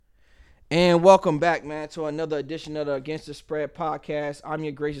And welcome back, man, to another edition of the Against the Spread podcast. I'm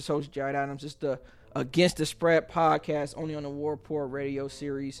your gracious host, Jared Adams. It's the Against the Spread podcast, only on the Warport radio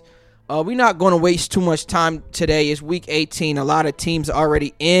series. We're not going to waste too much time today. It's week 18. A lot of teams are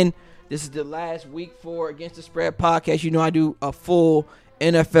already in. This is the last week for Against the Spread podcast. You know I do a full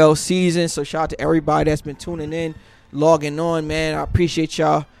NFL season, so shout out to everybody that's been tuning in, logging on, man. I appreciate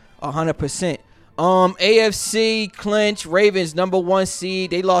y'all 100%. AFC clinch, Ravens number 1 seed.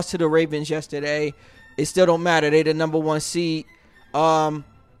 They lost to the Ravens yesterday. It still don't matter. They the number 1 seed. Dolphins,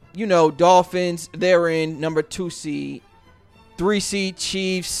 they're in number 2 seed. 3 seed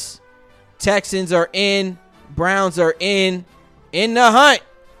Chiefs. Texans are in. Browns are in the hunt.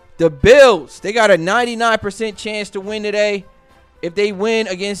 The Bills, they got a 99% chance to win today. If they win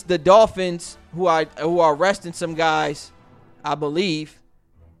against the Dolphins, who are resting some guys, I believe.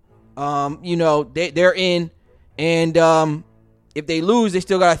 They're in, and if they lose, they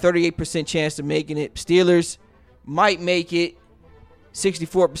still got a 38% chance of making it. Steelers might make it,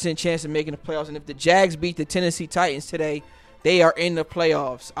 64% chance of making the playoffs. And if the Jags beat the Tennessee Titans today, they are in the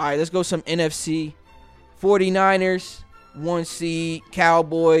playoffs. All right, let's go some NFC. 49ers, 1 seed.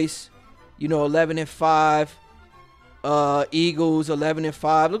 Cowboys, 11-5. Eagles,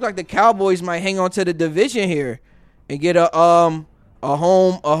 11-5. Look like the Cowboys might hang on to the division here and get a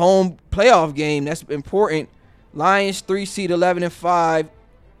home playoff game. That's important. Lions 3 seed, 11-5.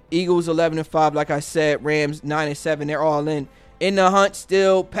 Eagles 11-5. Like I said, Rams 9-7. They're all in the hunt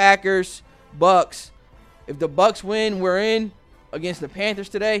still. Packers, Bucks. If the Bucks win, we're in against the Panthers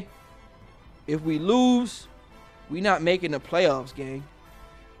today. If we lose, we not making the playoffs, gang.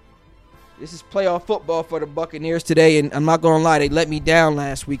 This is playoff football for the Buccaneers today, and I'm not gonna lie, they let me down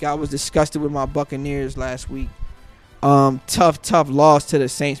last week. I was disgusted with my Buccaneers last week. Tough loss to the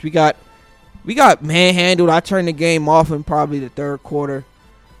Saints. We got manhandled. I turned the game off in probably the third quarter.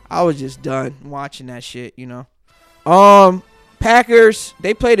 I was just done watching that shit, Packers,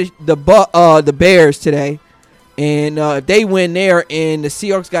 they played the Bears today, and if they win there, and the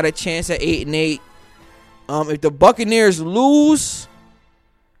Seahawks got a chance at 8-8. If the Buccaneers lose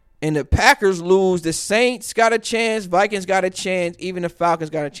and the Packers lose, the Saints got a chance, Vikings got a chance, even the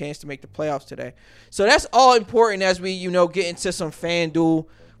Falcons got a chance to make the playoffs today. So that's all important as we, get into some FanDuel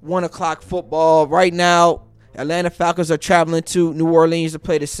 1 o'clock football. Right now, Atlanta Falcons are traveling to New Orleans to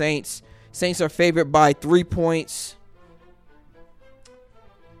play the Saints. Saints are favored by 3 points.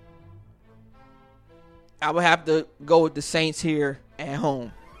 I would have to go with the Saints here at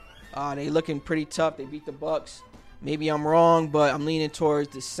home. They looking pretty tough. They beat the Bucks. Maybe I'm wrong, but I'm leaning towards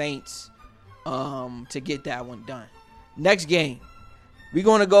the Saints to get that one done. Next game, we're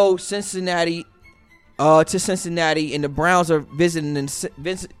going to go Cincinnati to Cincinnati, and the Browns are visiting.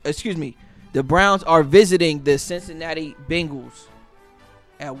 The Browns are visiting the Cincinnati Bengals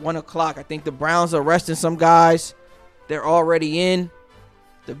at 1 o'clock. I think the Browns are resting some guys. They're already in.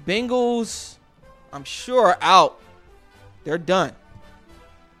 The Bengals, I'm sure, are out. They're done.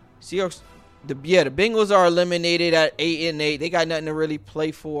 Seahawks. The Bengals are eliminated at 8-8. They got nothing to really play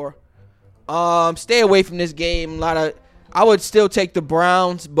for. Stay away from this game. I would still take the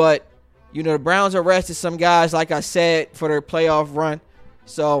Browns, but the Browns arrested some guys, like I said, for their playoff run.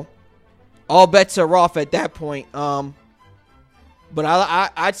 So all bets are off at that point. But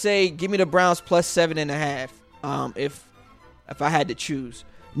I'd say give me the Browns plus 7.5. If I had to choose.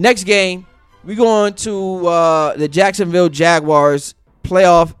 Next game, we going to the Jacksonville Jaguars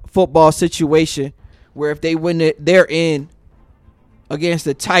playoff football situation, where if they win it, they're in against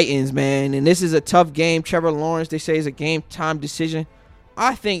the Titans, man. And this is a tough game. Trevor Lawrence, they say, is a game time decision.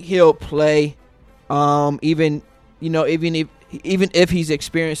 I think he'll play, even if he's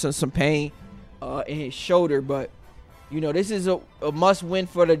experiencing some pain in his shoulder. But this is a must win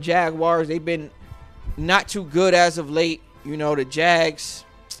for the Jaguars. They've been not too good as of late. The Jags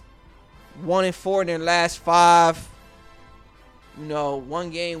 1-4 in their last 5. 1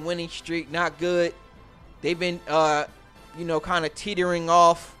 game winning streak, not good. They've been, kind of teetering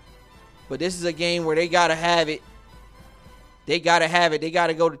off. But this is a game where they got to have it. They got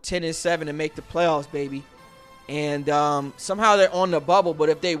to go to 10-7 and make the playoffs, baby. And somehow they're on the bubble. But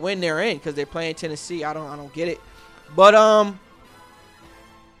if they win, they're in because they're playing Tennessee. I don't get it. But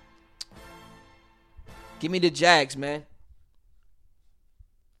give me the Jags, man.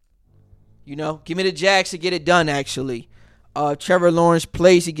 Give me the Jags to get it done, actually. Trevor Lawrence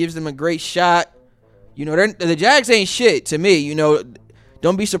plays. He gives them a great shot. The Jags ain't shit to me.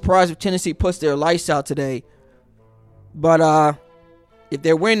 Don't be surprised if Tennessee puts their lights out today. But if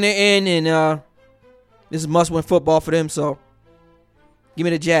they're winning, they're in, and this is must-win football for them. So give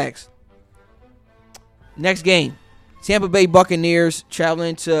me the Jags. Next game, Tampa Bay Buccaneers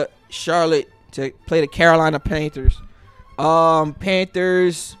traveling to Charlotte to play the Carolina Panthers.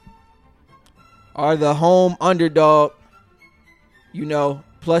 Panthers are the home underdog.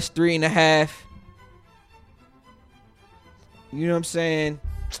 Plus 3.5. You know what I'm saying?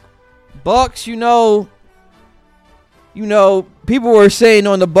 Bucks, people were saying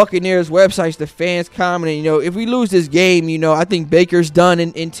on the Buccaneers websites, the fans commenting, if we lose this game, I think Baker's done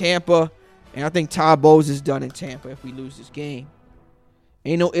in Tampa, and I think Todd Bowles is done in Tampa if we lose this game.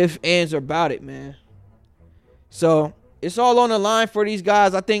 Ain't no ifs, ands, or about it, man. So it's all on the line for these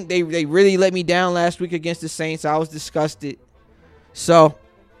guys. I think they really let me down last week against the Saints. I was disgusted. So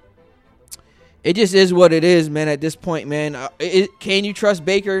it just is what it is, man, at this point, man. Can you trust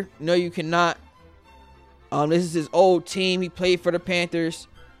Baker? No, you cannot. This is his old team. He played for the Panthers.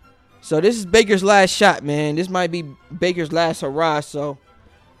 So this is Baker's last shot, man. This might be Baker's last hurrah. So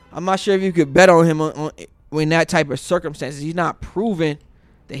I'm not sure if you could bet on him in that type of circumstances. He's not proven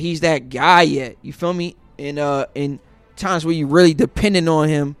that he's that guy yet. You feel me? In times where you're really dependent on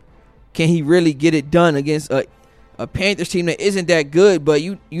him, can he really get it done against a Panthers team that isn't that good? But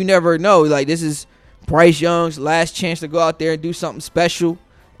you never know. Like, this is Bryce Young's last chance to go out there and do something special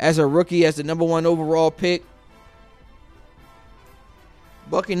as a rookie, as the number 1 overall pick.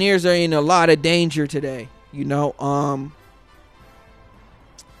 Buccaneers are in a lot of danger today.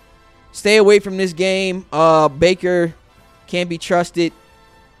 Stay away from this game. Baker can't be trusted.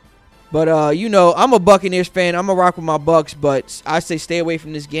 But, I'm a Buccaneers fan. I'm going to rock with my Bucks. But I say stay away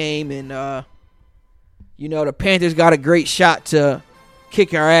from this game. And, the Panthers got a great shot to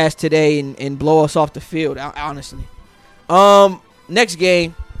kick our ass today and blow us off the field, honestly. Next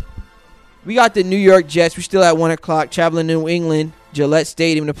game, we got the New York Jets. We're still at 1 o'clock, traveling to New England, Gillette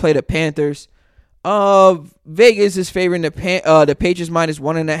Stadium to play the Panthers. Vegas is favoring the Patriots minus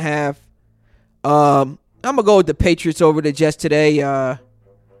 1.5. I'm going to go with the Patriots over the Jets today.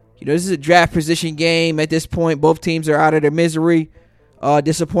 This is a draft position game at this point. Both teams are out of their misery.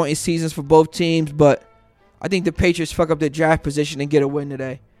 Disappointing seasons for both teams, but I think the Patriots fuck up their draft position and get a win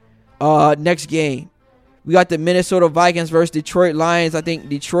today. Next game, we got the Minnesota Vikings versus Detroit Lions. I think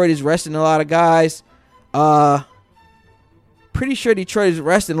Detroit is resting a lot of guys. Pretty sure Detroit is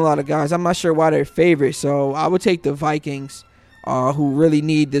resting a lot of guys. I'm not sure why they're favorite, so I would take the Vikings, who really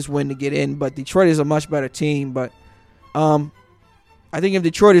need this win to get in. But Detroit is a much better team. But I think if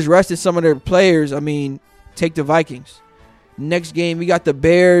Detroit is resting some of their players, take the Vikings. Next game, we got the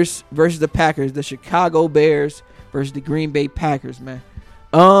Bears versus the Packers. The Chicago Bears versus the Green Bay Packers, man.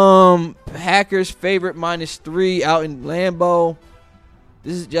 Packers favorite -3 out in Lambeau.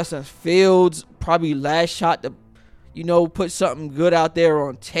 This is Justin Fields' probably last shot to, put something good out there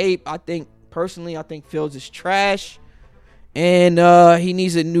on tape. I think Fields is trash, and he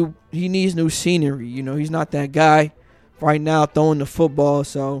needs new scenery. He's not that guy right now throwing the football.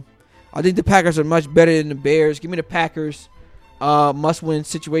 So I think the Packers are much better than the Bears. Give me the Packers. Must-win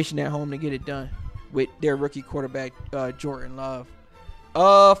situation at home to get it done with their rookie quarterback, Jordan Love.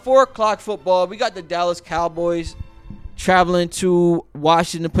 4 o'clock football. We got the Dallas Cowboys traveling to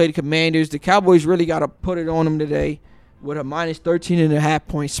Washington to play the Commanders. The Cowboys really got to put it on them today with a minus 13.5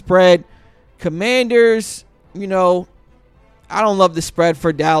 point spread. Commanders, I don't love the spread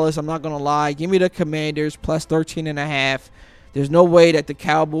for Dallas. I'm not going to lie. Give me the Commanders plus 13.5. There's no way that the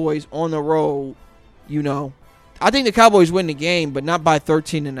Cowboys on the road, I think the Cowboys win the game, but not by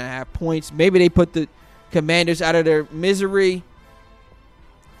 13.5 points. Maybe they put the Commanders out of their misery.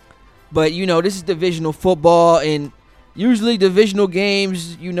 But, this is divisional football, and usually divisional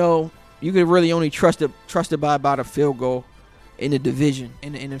games, you can really only trust it by about a field goal in the division,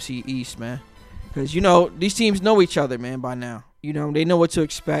 in the NFC East, man. Because, these teams know each other, man, by now. They know what to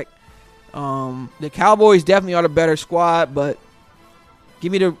expect. The Cowboys definitely are the better squad, but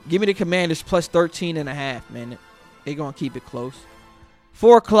give me the Commanders plus 13.5, man. They're going to keep it close.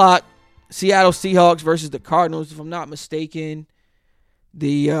 4 o'clock, Seattle Seahawks versus the Cardinals, if I'm not mistaken.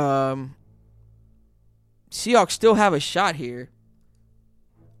 The Seahawks still have a shot here.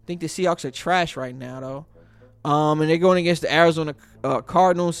 I think the Seahawks are trash right now, though. And they're going against the Arizona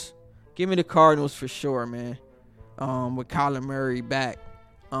Cardinals. Give me the Cardinals for sure, man. With Kyler Murray back.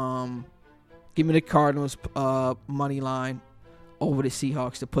 Give me the Cardinals money line over the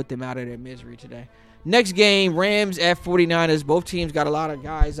Seahawks to put them out of their misery today. Next game, Rams at 49ers. Both teams got a lot of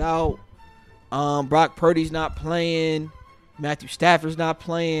guys out. Brock Purdy's not playing. Matthew Stafford's not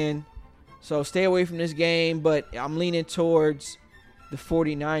playing. So stay away from this game, but I'm leaning towards the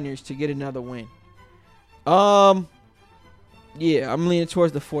 49ers to get another win. I'm leaning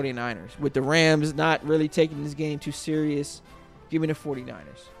towards the 49ers. With the Rams not really taking this game too serious, give me the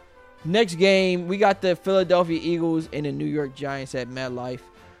 49ers. Next game, we got the Philadelphia Eagles and the New York Giants at MetLife.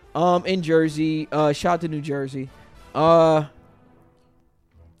 In Jersey. Shout out to New Jersey.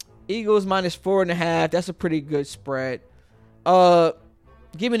 Eagles -4.5. That's a pretty good spread.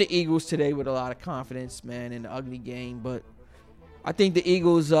 Give me the Eagles today with a lot of confidence, man, in the ugly game. But I think the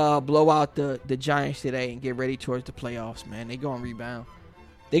Eagles blow out the Giants today and get ready towards the playoffs, man. They going to rebound.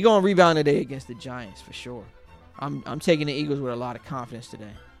 They going to rebound today against the Giants for sure. I'm taking the Eagles with a lot of confidence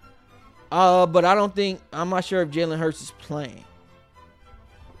today. But I'm not sure if Jalen Hurts is playing.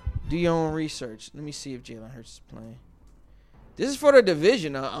 Do your own research. Let me see if Jalen Hurts is playing. This is for the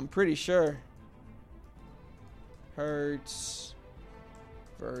division, I'm pretty sure. Hurts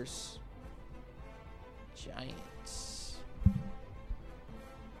versus Giants.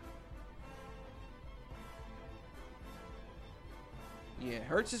 Yeah,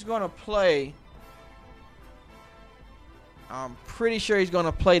 Hurts is going to play. I'm pretty sure he's going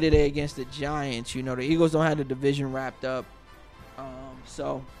to play today against the Giants. You know, the Eagles don't have the division wrapped up.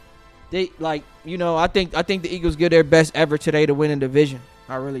 So they I think the Eagles give their best ever today to win a division.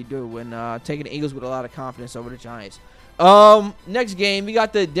 I really do. And taking the Eagles with a lot of confidence over the Giants. Next game, we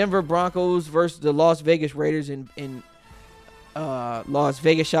got the Denver Broncos versus the Las Vegas Raiders in Las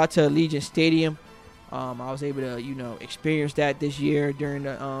Vegas. Shout out to Allegiant Stadium. I was able to, experience that this year during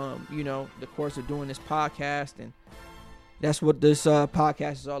the, the course of doing this podcast. And that's what this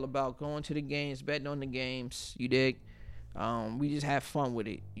podcast is all about. Going to the games, betting on the games. You dig? We just have fun with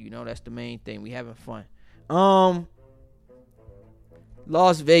it. That's the main thing. We having fun.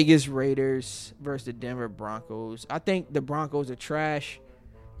 Las Vegas Raiders versus the Denver Broncos. I think the Broncos are trash.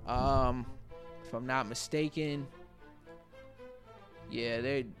 If I'm not mistaken. Yeah,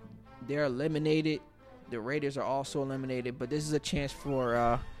 they're eliminated. The Raiders are also eliminated, but this is a chance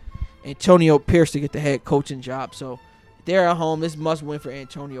for Antonio Pierce to get the head coaching job. So they're at home. This must win for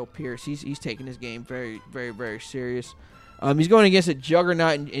Antonio Pierce. He's taking this game very, very, very serious. He's going against a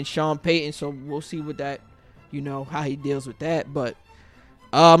juggernaut in Sean Payton, so we'll see what that, how he deals with that. But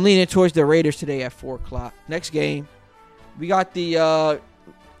I'm leaning towards the Raiders today at 4 o'clock. Next game, we got the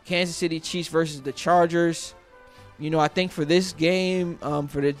Kansas City Chiefs versus the Chargers. I think for this game,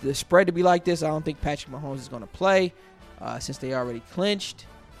 for the spread to be like this, I don't think Patrick Mahomes is going to play since they already clinched.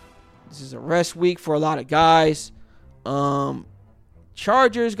 This is a rest week for a lot of guys.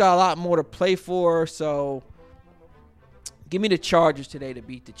 Chargers got a lot more to play for, so give me the Chargers today to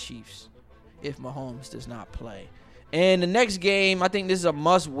beat the Chiefs if Mahomes does not play. And the next game, I think this is a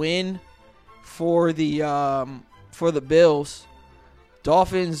must-win for the Bills.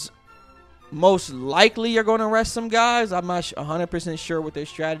 Dolphins most likely are going to rest some guys. I'm not 100% sure what their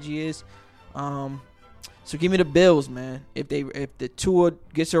strategy is. So give me the Bills, man. If the Tua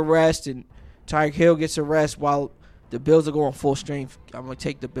gets a rest and Tyreek Hill gets a rest while the Bills are going full strength, I'm going to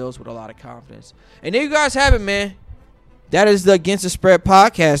take the Bills with a lot of confidence. And there you guys have it, man. That is the Against the Spread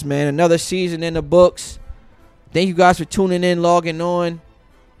podcast, man. Another season in the books. Thank you guys for tuning in, logging on.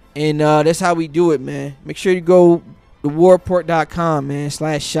 And that's how we do it, man. Make sure you go to warreport.com, man,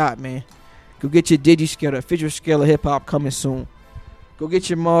 /shop, man. Go get your Digi-Scale, the official scale of hip-hop coming soon. Go get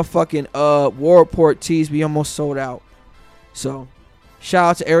your motherfucking War Report tees. We almost sold out. So, shout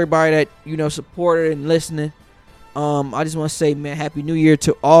out to everybody that, supported and listening. I just want to say, man, Happy New Year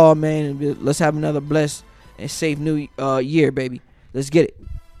to all, man. And let's have another blessed and safe new year, baby. Let's get it.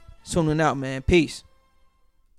 Tuning out, man. Peace.